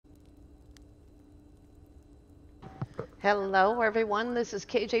Hello, everyone. This is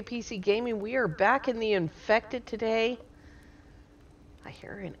KJPC Gaming. We are back in the infected today. I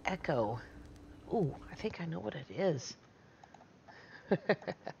hear an echo. Ooh, I think I know what it is. It's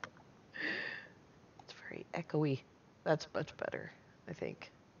very echoey. That's much better, I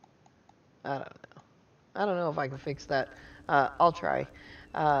think. I don't know. I don't know if I can fix that. I'll try.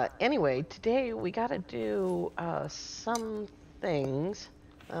 Anyway, today we got to do some things,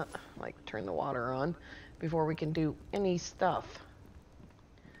 like turn the water on, before we can do any stuff.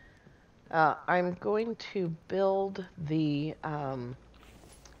 I'm going to build the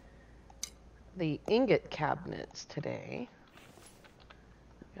ingot cabinets today.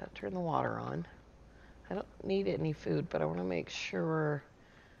 Gotta turn the water on. I don't need any food, but I want to make sure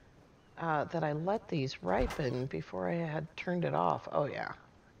that I let these ripen before I had turned it off. Oh yeah,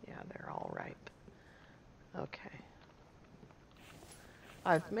 yeah, they're all ripe. Okay.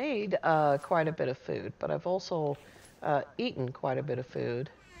 I've made quite a bit of food, but I've also eaten quite a bit of food.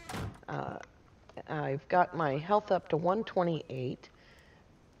 Uh, I've got my health up to 128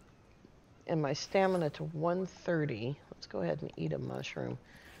 and my stamina to 130. Let's go ahead and eat a mushroom.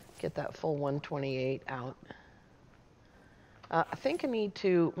 Get that full 128 out. I think I need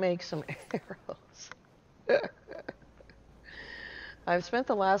to make some arrows. I've spent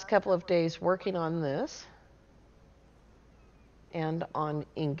the last couple of days working on this and on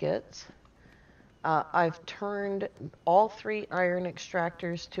ingots. I've turned all 3 iron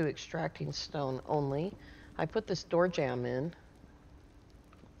extractors to extracting stone only. I put this door jamb in.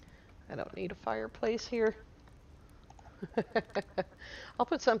 I don't need a fireplace here. I'll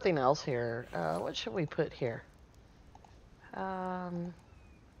put something else here. What should we put here?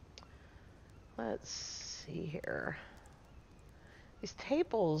 Let's see here. These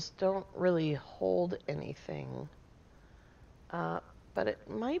tables don't really hold anything, but it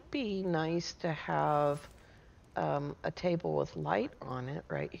might be nice to have a table with light on it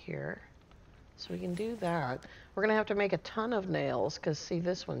right here. So we can do that. We're going to have to make a ton of nails because, see,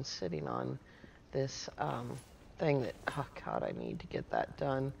 this one's sitting on this thing that, oh God, I need to get that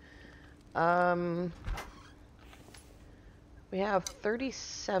done. We have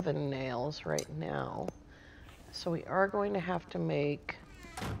 37 nails right now. So we are going to have to make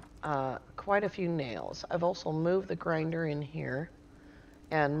quite a few nails. I've also moved the grinder in here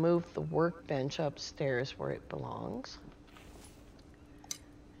and moved the workbench upstairs where it belongs.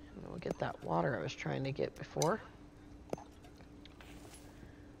 And we'll get that water I was trying to get before.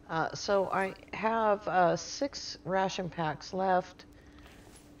 So I have 6 ration packs left.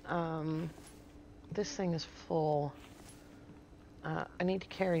 This thing is full. I need to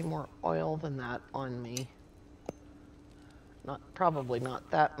carry more oil than that on me. Probably not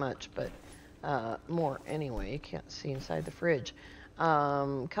that much, but more anyway. You can't see inside the fridge.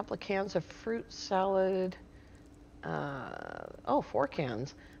 A couple of cans of fruit salad. 4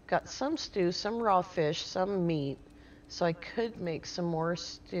 cans. Got some stew, some raw fish, some meat. So I could make some more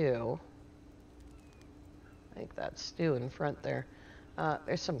stew. I think that's stew in front there.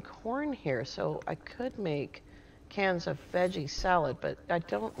 There's some corn here, so I could make cans of veggie salad, but I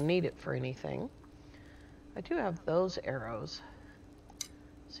don't need it for anything. I do have those arrows.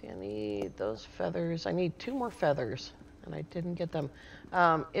 See, I need those feathers. I need 2 more feathers, and I didn't get them.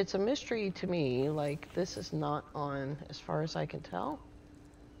 It's a mystery to me, like, this is not on, as far as I can tell.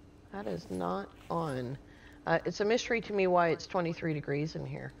 That is not on. It's a mystery to me why it's 23 degrees in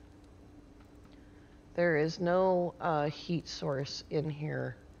here. There is no heat source in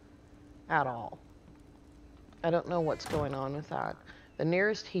here at all. I don't know what's going on with that. The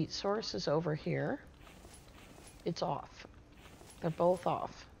nearest heat source is over here. It's off. They're both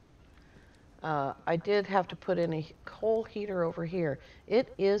off. I did have to put in a coal heater over here.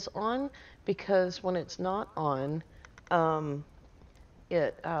 It is on because when it's not on,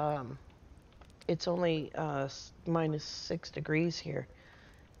 it's only minus 6 degrees here.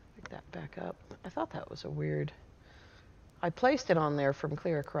 Pick that back up. I thought that was a weird. I placed it on there from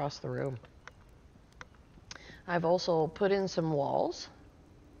clear across the room. I've also put in some walls,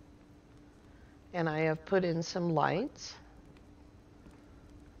 and I have put in some lights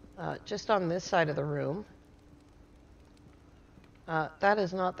just on this side of the room. That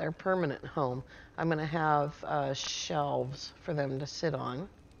is not their permanent home. I'm going to have shelves for them to sit on.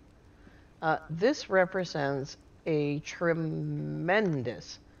 This represents a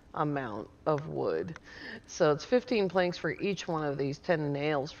tremendous amount of wood. So it's 15 planks for each one of these, 10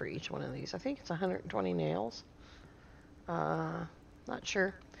 nails for each one of these. I think it's 120 nails. Not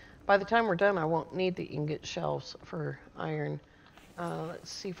sure. By the time we're done, I won't need the ingot shelves for iron.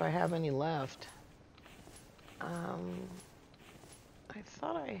 Let's see if I have any left. I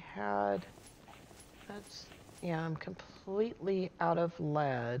thought I had, Yeah, I'm completely out of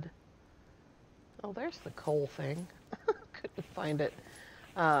lead. Oh, there's the coal thing. Couldn't find it.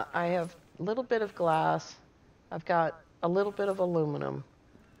 I have a little bit of glass. I've got a little bit of aluminum.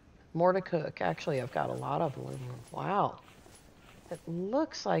 More to cook. Actually, I've got a lot of aluminum. Wow. It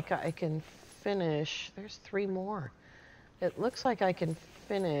looks like I can finish. There's 3 more. It looks like I can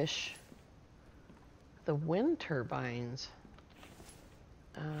finish the wind turbines.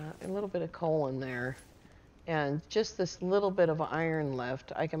 A little bit of coal in there. And just this little bit of iron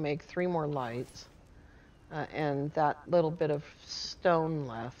left. I can make 3 more lights. And that little bit of stone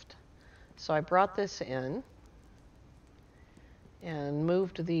left. So I brought this in and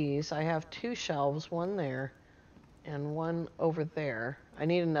moved these. I have 2 shelves, one there and one over there. I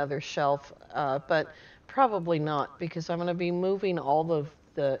need another shelf, but probably not because I'm going to be moving all of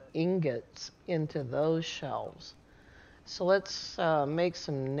the ingots into those shelves. So let's make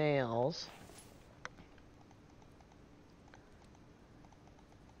some nails.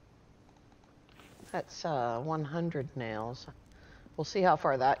 That's 100 nails. We'll see how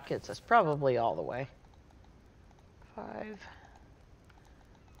far that gets us. Probably all the way. 5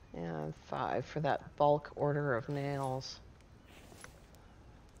 and 5 for that bulk order of nails.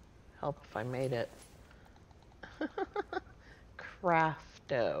 Help if I made it.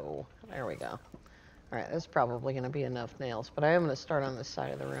 Crafto. There we go. All right, that's probably going to be enough nails, but I am going to start on this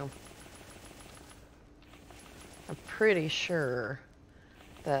side of the room. I'm pretty sure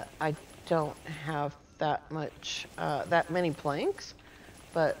that I don't have that many planks,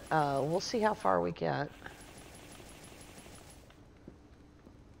 but we'll see how far we get.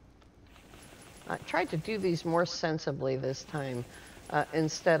 I tried to do these more sensibly this time.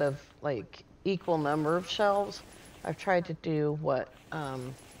 Instead of like equal number of shelves, I've tried to do what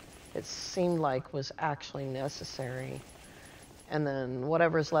it seemed like was actually necessary. And then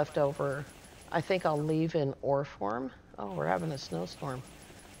whatever's left over, I think I'll leave in ore form. Oh, we're having a snowstorm.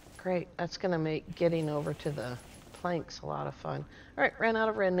 Great, that's gonna make getting over to the planks a lot of fun. All right, ran out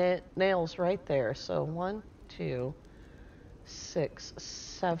of nails right there. So 1, 2, 6,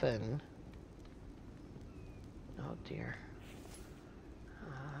 7. Oh dear.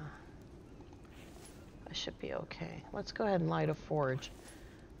 I should be okay. Let's go ahead and light a forge,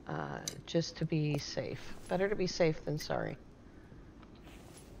 just to be safe. Better to be safe than sorry.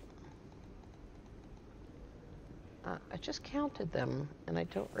 I just counted them, and I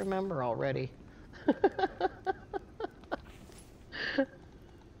don't remember already.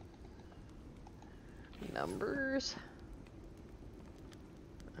 Numbers.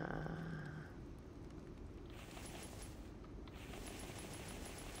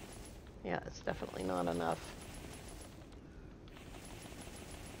 Yeah, it's definitely not enough.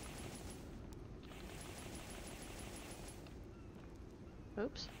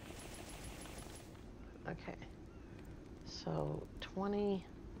 Oops. Okay. So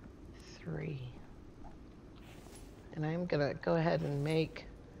 23. And I'm going to go ahead and make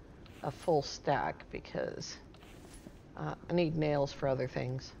a full stack because I need nails for other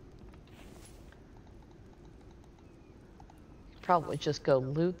things. Probably just go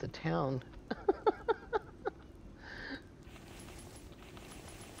loot the town.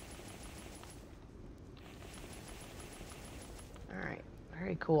 All right,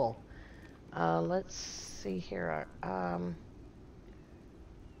 very cool. Let's see here.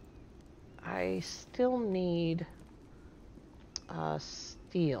 I still need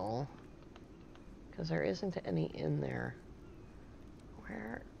steel because there isn't any in there.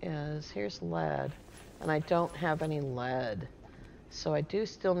 Here's lead, and I don't have any lead. So I do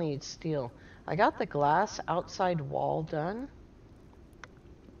still need steel. I got the glass outside wall done.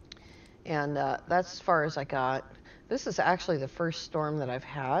 And that's as far as I got. This is actually the first storm that I've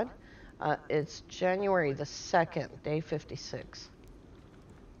had. It's January the 2nd, day 56.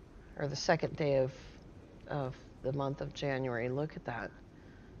 Or the 2nd day of the month of January. Look at that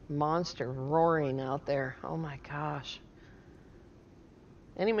monster roaring out there. Oh my gosh.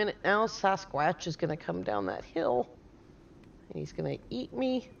 Any minute now, Sasquatch is going to come down that hill. And he's going to eat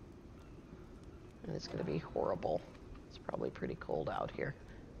me. And it's going to be horrible. It's probably pretty cold out here.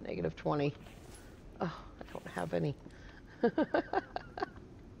 -20. Oh, I don't have any. I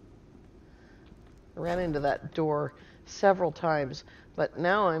ran into that door several times, but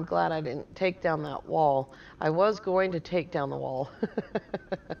now I'm glad I didn't take down that wall. I was going to take down the wall.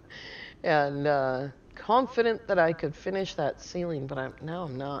 And confident that I could finish that ceiling, but now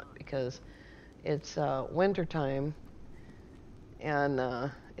I'm not because it's winter time.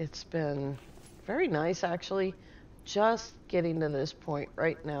 And it's been very nice, actually, just getting to this point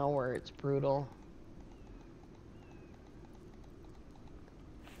right now where it's brutal.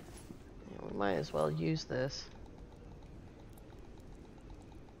 might as well use this.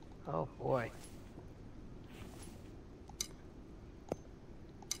 Oh boy.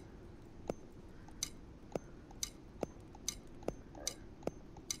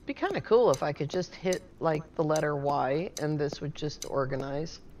 Be kind of cool if I could just hit like the letter Y and this would just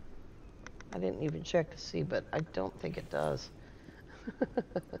organize. I didn't even check to see, but I don't think it does.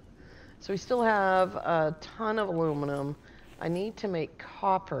 So we still have a ton of aluminum. I need to make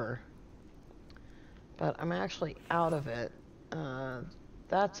copper, but I'm actually out of it.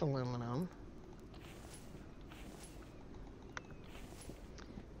 That's aluminum.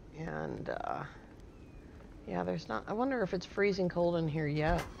 And yeah, there's not, I wonder if it's freezing cold in here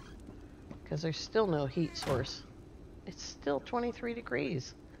yet, because there's still no heat source. It's still 23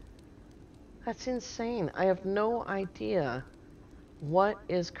 degrees. That's insane. I have no idea what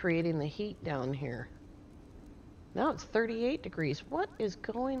is creating the heat down here. Now it's 38 degrees. What is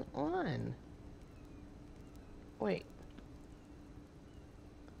going on? Wait.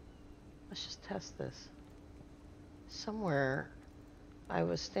 Let's just test this. Somewhere I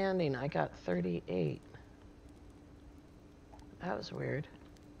was standing, I got 38. That was weird.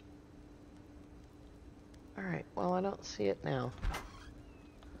 Alright, well, I don't see it now.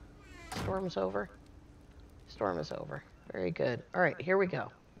 Storm's over? Storm is over. Very good. Alright, here we go.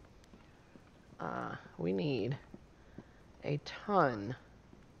 We need a ton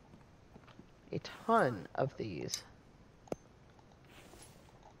of these.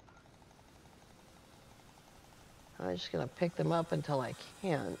 I'm just going to pick them up until I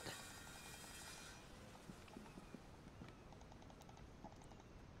can't.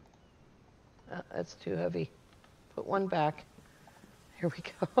 That's too heavy. Put one back. Here we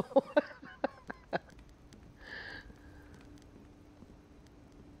go.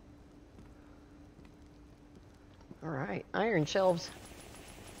 All right, iron shelves.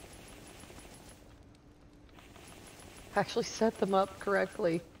 Actually set them up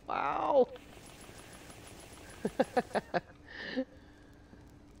correctly. Wow.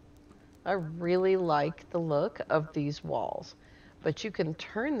 I really like the look of these walls, but you can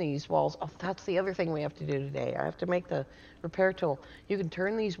turn these walls. Oh, that's the other thing we have to do today. I have to make the repair tool. You can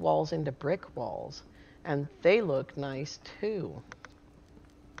turn these walls into brick walls, and they look nice too.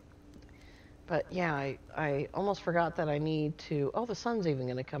 But yeah, I almost forgot that I need to, oh, the sun's even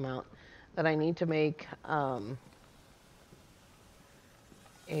going to come out, that I need to make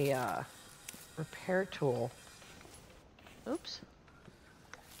a repair tool. Oops.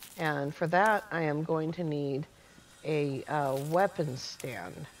 And for that, I am going to need a weapon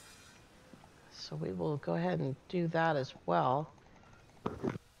stand. So we will go ahead and do that as well.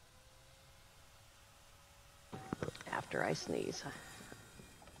 After I sneeze.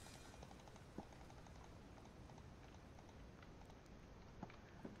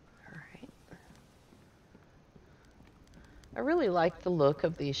 Alright. I really like the look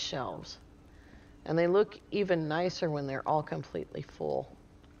of these shelves. And they look even nicer when they're all completely full.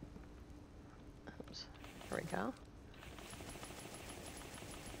 Oops. There we go.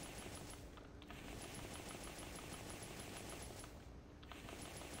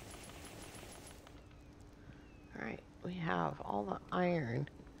 All right, we have all the iron.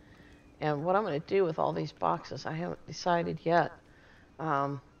 And what I'm going to do with all these boxes, I haven't decided yet.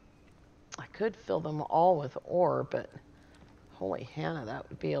 I could fill them all with ore, but holy Hannah, that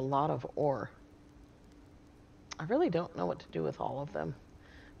would be a lot of ore. I really don't know what to do with all of them.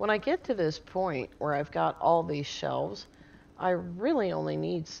 When I get to this point where I've got all these shelves, I really only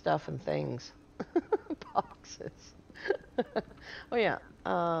need stuff and things. Boxes. Oh yeah,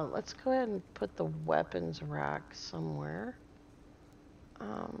 let's go ahead and put the weapons rack somewhere.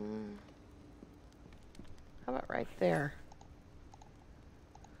 How about right there?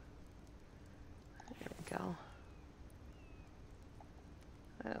 There we go.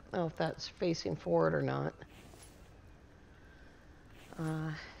 I don't know if that's facing forward or not.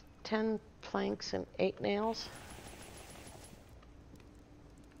 10 planks and 8 nails.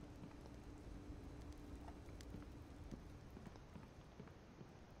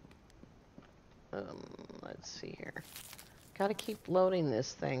 Let's see here. Got to keep loading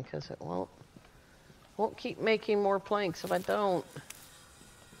this thing because it won't keep making more planks if I don't.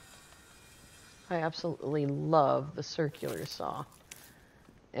 I absolutely love the circular saw,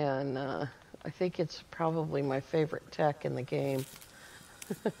 and I think it's probably my favorite tech in the game.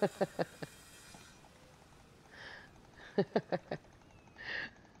 There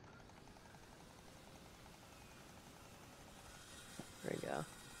we go.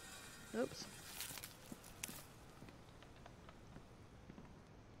 Oops.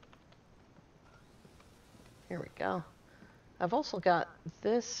 Here we go. I've also got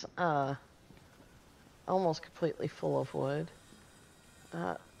this almost completely full of wood.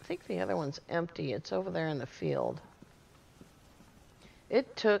 I think the other one's empty. It's over there in the field.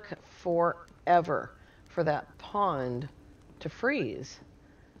 It took forever for that pond to freeze.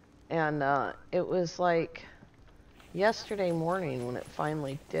 And it was like yesterday morning when it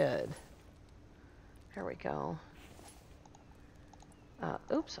finally did. There we go.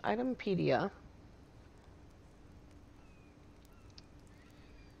 Oops, Itempedia.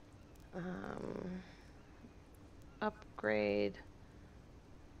 Upgrade.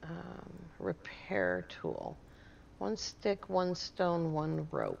 Repair tool. 1 stick, 1 stone, 1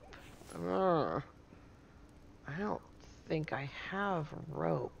 rope. I don't think I have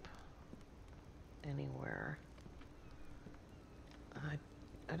rope anywhere. I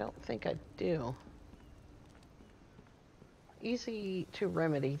don't think I do. Easy to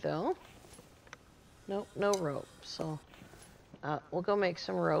remedy though. Nope, no rope. So we'll go make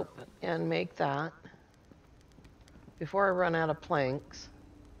some rope and make that before I run out of planks.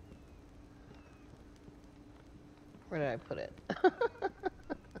 Where did I put it?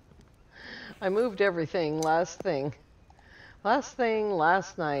 I moved everything last night,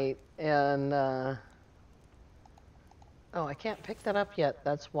 and oh, I can't pick that up yet.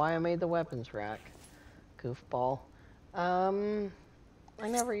 That's why I made the weapons rack. Goofball. I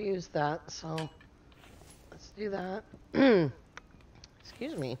never used that, so let's do that.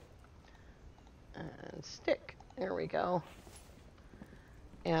 Excuse me. And stick. There we go.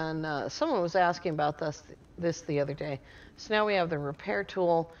 And someone was asking about this the other day. So now we have the repair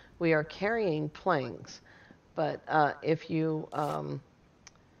tool. We are carrying planks. But if you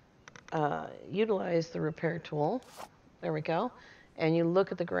utilize the repair tool, there we go, and you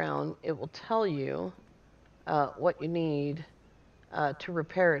look at the ground, it will tell you what you need to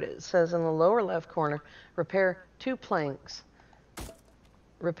repair it. It says in the lower left corner, repair 2 planks.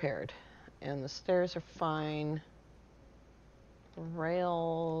 Repaired. And the stairs are fine. The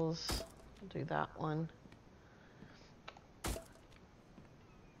rails, I'll do that one.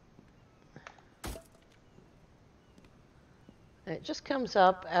 And it just comes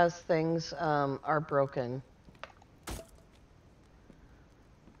up as things are broken.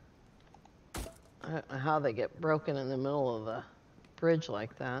 I don't know how they get broken in the middle of the bridge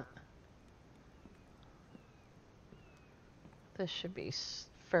like that. This should be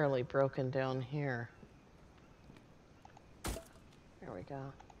fairly broken down here. There we go.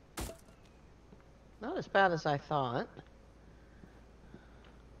 Not as bad as I thought.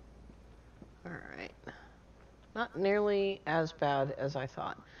 All right. Not nearly as bad as I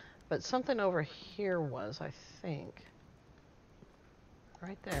thought. But something over here was, I think.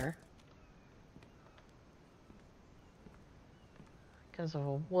 Right there. Because of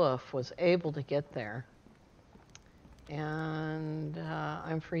a wolf, was able to get there. And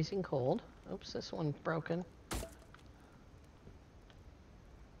I'm freezing cold. Oops, this one's broken.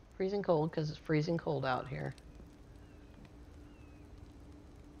 Freezing cold because it's freezing cold out here.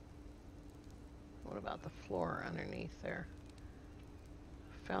 What about the floor underneath there?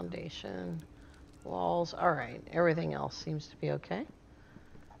 Foundation, walls. All right, everything else seems to be okay.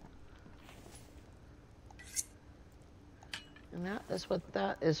 And that is what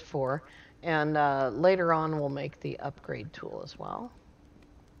that is for. And later on, we'll make the upgrade tool as well.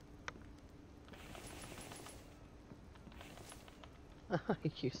 I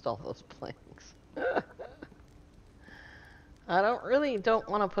used all those planks. I don't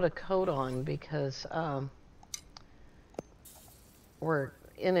want to put a coat on because we're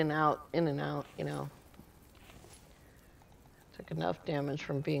in and out, you know. Took enough damage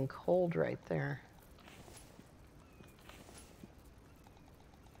from being cold right there.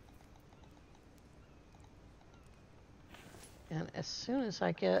 And as soon as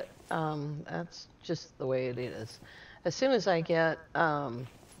I get, that's just the way it is. As soon as I get oh,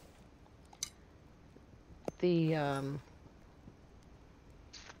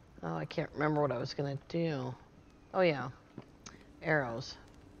 I can't remember what I was going to do. Oh, yeah. Arrows.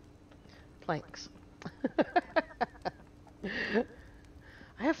 Planks. I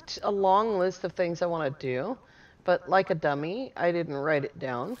have a long list of things I want to do, but like a dummy, I didn't write it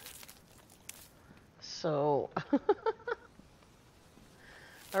down. So...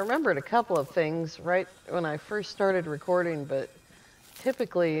 I remembered a couple of things right when I first started recording, but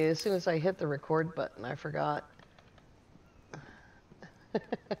typically as soon as I hit the record button, I forgot. All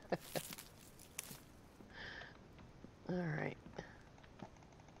right.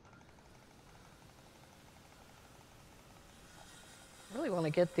 I really want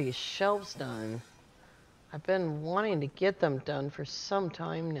to get these shelves done. I've been wanting to get them done for some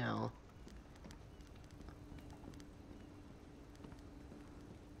time now.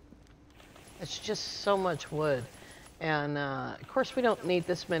 It's just so much wood. And of course we don't need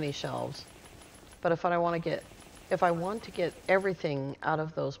this many shelves. But if I want to get everything out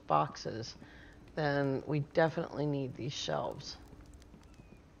of those boxes, then we definitely need these shelves.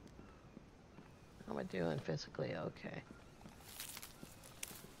 How am I doing physically? Okay.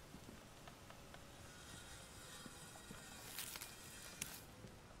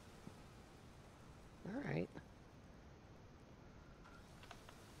 All right.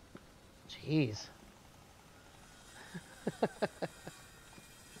 Jeez.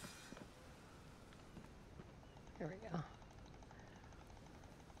 Here we go.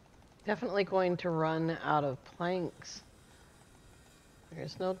 Definitely going to run out of planks.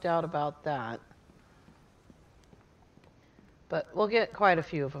 There's no doubt about that. But we'll get quite a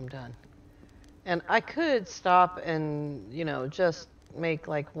few of them done. And I could stop and, just make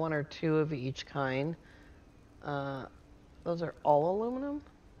like 1 or 2 of each kind. Those are all aluminum?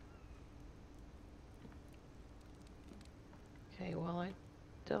 Okay, well, I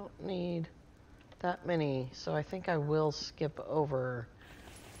don't need that many, so I think I will skip over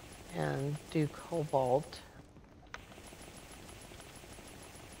and do cobalt.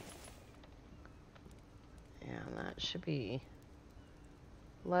 And that should be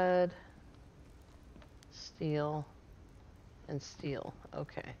lead, steel, and steel.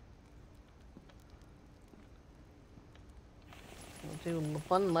 Okay. We'll do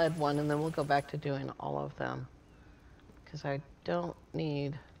 1 lead one, and then we'll go back to doing all of them, because I don't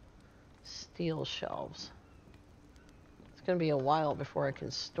need steel shelves. It's going to be a while before I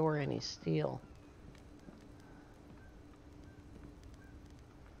can store any steel.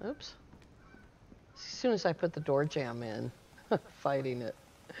 Oops. As soon as I put the door jamb in, fighting it.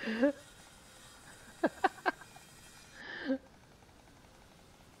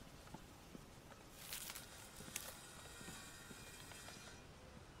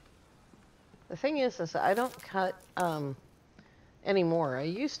 The thing is I don't cut anymore. I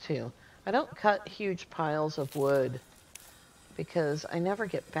used to. I don't cut huge piles of wood because I never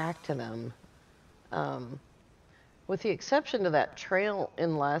get back to them. With the exception of that trail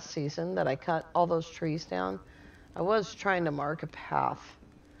in last season that I cut all those trees down, I was trying to mark a path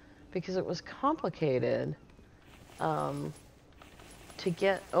because it was complicated to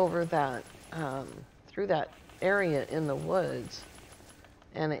get over that, through that area in the woods.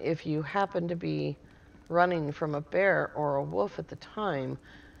 And if you happen to be running from a bear or a wolf at the time,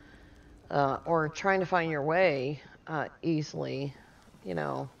 or trying to find your way easily,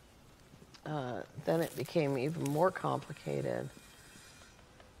 then it became even more complicated.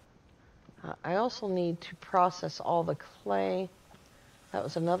 I also need to process all the clay. That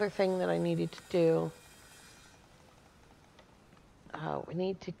was another thing that I needed to do. We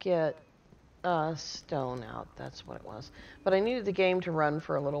need to get stone out. That's what it was. But I needed the game to run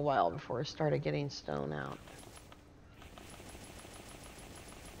for a little while before I started getting stone out.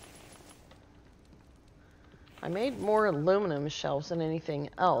 I made more aluminum shelves than anything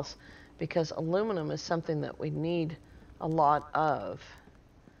else because aluminum is something that we need a lot of.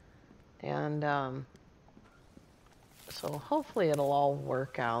 And so hopefully it'll all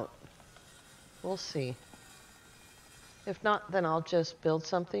work out. We'll see. If not, then I'll just build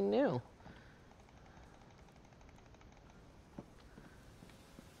something new.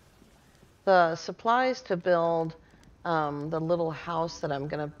 The supplies to build the little house that I'm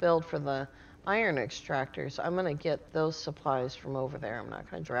going to build for the iron extractors, I'm going to get those supplies from over there. I'm not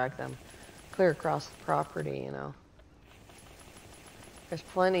going to drag them clear across the property, There's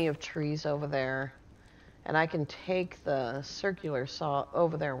plenty of trees over there, and I can take the circular saw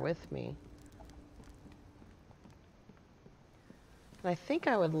over there with me. And I think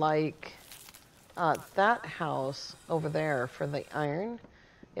I would like that house over there for the iron,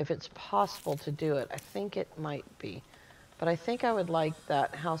 if it's possible to do it. I think it might be. But I think I would like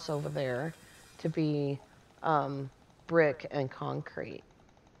that house over there to be brick and concrete.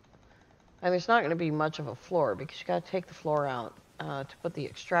 And there's not going to be much of a floor because you got to take the floor out to put the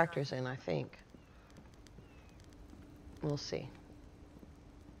extractors in, I think. We'll see.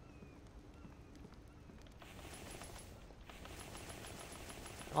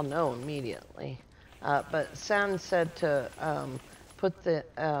 I'll know immediately. But San said to put the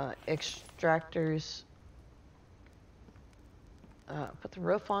extractors, put the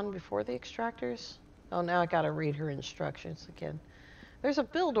roof on before the extractors. Oh, now I got to read her instructions again. There's a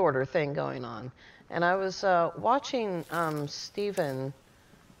build order thing going on. And I was watching Stephen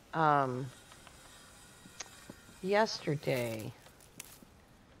yesterday.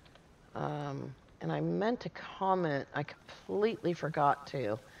 And I meant to comment. I completely forgot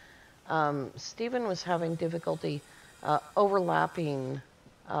to. Stephen was having difficulty overlapping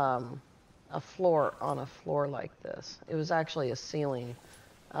a floor on a floor like this. It was actually a ceiling.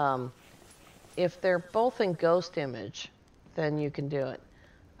 If they're both in ghost image, then you can do it.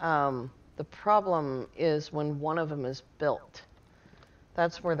 The problem is when one of them is built.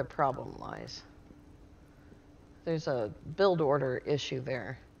 That's where the problem lies. There's a build order issue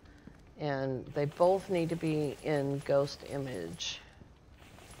there. And they both need to be in ghost image.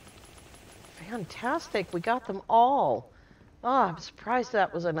 Fantastic, we got them all. Oh, I'm surprised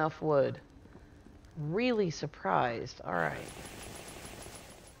that was enough wood. Really surprised. All right.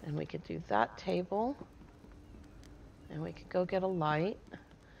 And we could do that table. And we could go get a light.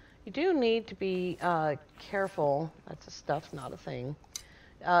 You do need to be careful. That's a stuff, not a thing.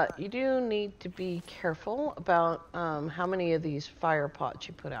 You do need to be careful about how many of these fire pots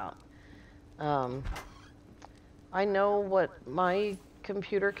you put out. I know what my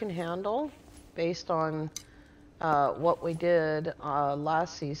computer can handle based on what we did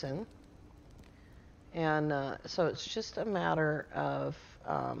last season. And so it's just a matter of,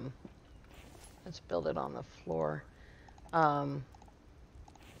 let's build it on the floor.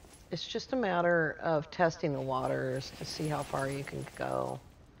 It's just a matter of testing the waters to see how far you can go.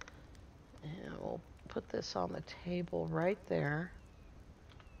 And we'll put this on the table right there.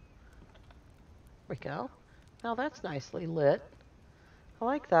 There we go. Now that's nicely lit. I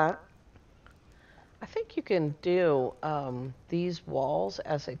like that. I think you can do these walls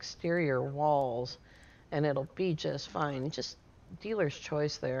as exterior walls, and it'll be just fine. Just dealer's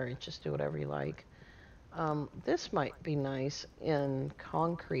choice there. You just do whatever you like. This might be nice in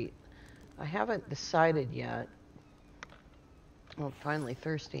concrete. I haven't decided yet. Oh, I'm finally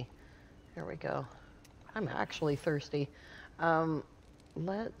thirsty. There we go. I'm actually thirsty.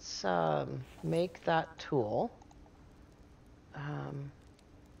 Let's make that tool.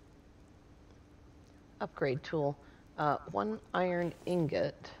 Upgrade tool. 1 iron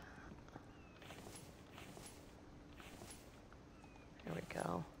ingot. There we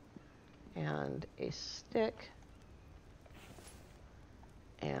go. And a stick.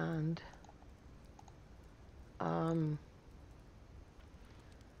 And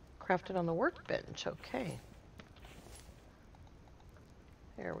crafted on the workbench. Okay.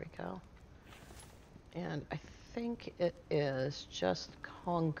 There we go. And I think it is just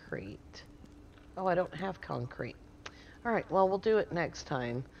concrete. Oh, I don't have concrete. All right, well, we'll do it next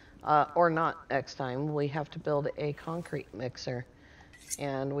time. Or not next time. We have to build a concrete mixer.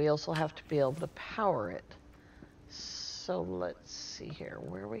 And we also have to be able to power it. So let's see here.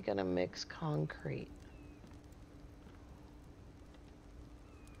 Where are we going to mix concrete?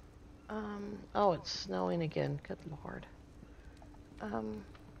 Oh, it's snowing again. Good Lord.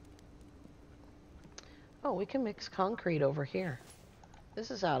 Oh, we can mix concrete over here.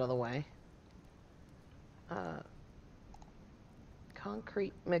 This is out of the way.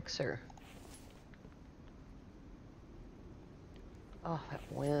 Concrete mixer. Oh, that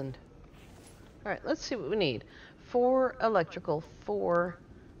wind. All right, let's see what we need. 4 electrical, 4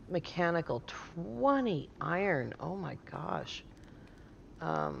 mechanical, 20 iron. Oh my gosh.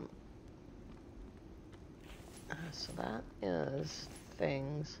 So that is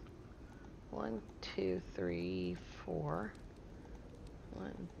things. 1, 2, 3, 4.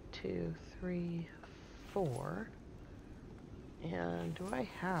 1, 2, 3, 4. And do I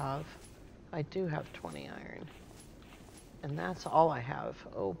have? I do have 20 iron. And that's all I have.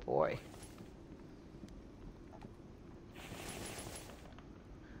 Oh boy.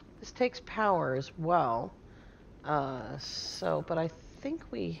 This takes power as well. But I think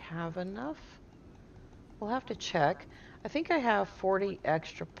we have enough. We'll have to check. I think I have 40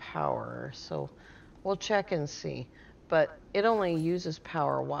 extra power, so we'll check and see. But it only uses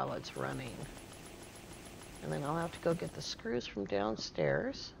power while it's running. And then I'll have to go get the screws from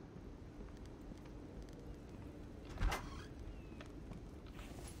downstairs.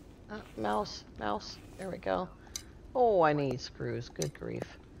 Mouse. There we go. Oh, I need screws. Good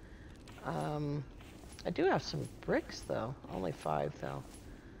grief. I do have some bricks, though. Only 5, though.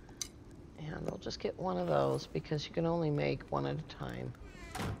 And we'll just get one of those because you can only make one at a time.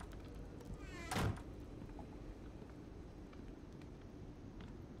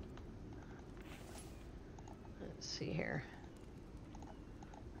 Let's see here.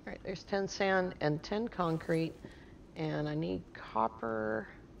 All right, there's 10 sand and 10 concrete. And I need copper.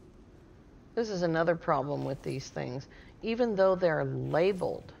 This is another problem with these things. Even though they're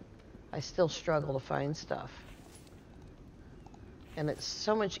labeled, I still struggle to find stuff. And it's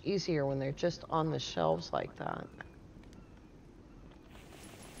so much easier when they're just on the shelves like that.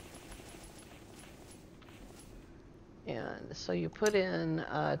 And so you put in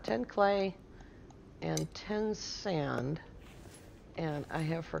 10 clay and 10 sand. And I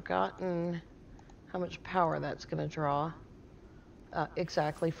have forgotten how much power that's going to draw.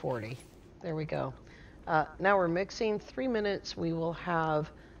 Exactly 40. There we go. Now we're mixing. 3 minutes, we will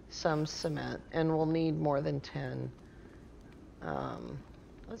have some cement, and we'll need more than 10.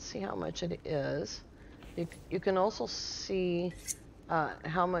 Let's see how much it is. You can also see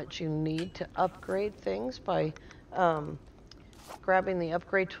how much you need to upgrade things by grabbing the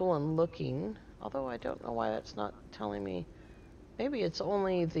upgrade tool and looking. Although I don't know why that's not telling me. Maybe it's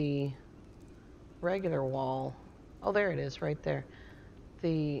only the regular wall. Oh, there it is right there.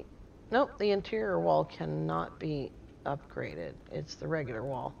 Nope, the interior wall cannot be upgraded. It's the regular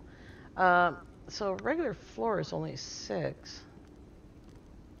wall. So regular floor is only 6.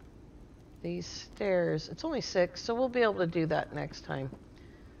 These stairs, it's only 6, so we'll be able to do that next time.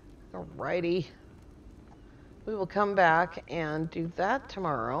 Alrighty. We will come back and do that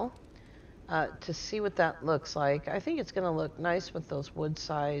tomorrow to see what that looks like. I think it's going to look nice with those wood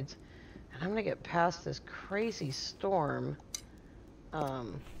sides. And I'm going to get past this crazy storm.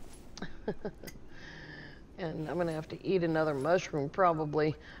 And I'm going to have to eat another mushroom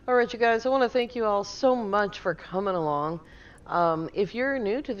probably. Alright, you guys, I want to thank you all so much for coming along. If you're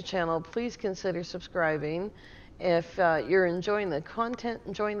new to the channel, please consider subscribing. If you're enjoying the content,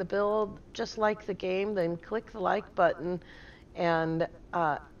 enjoying the build, just like the game, then click the like button. And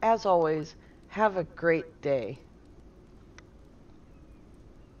as always, have a great day.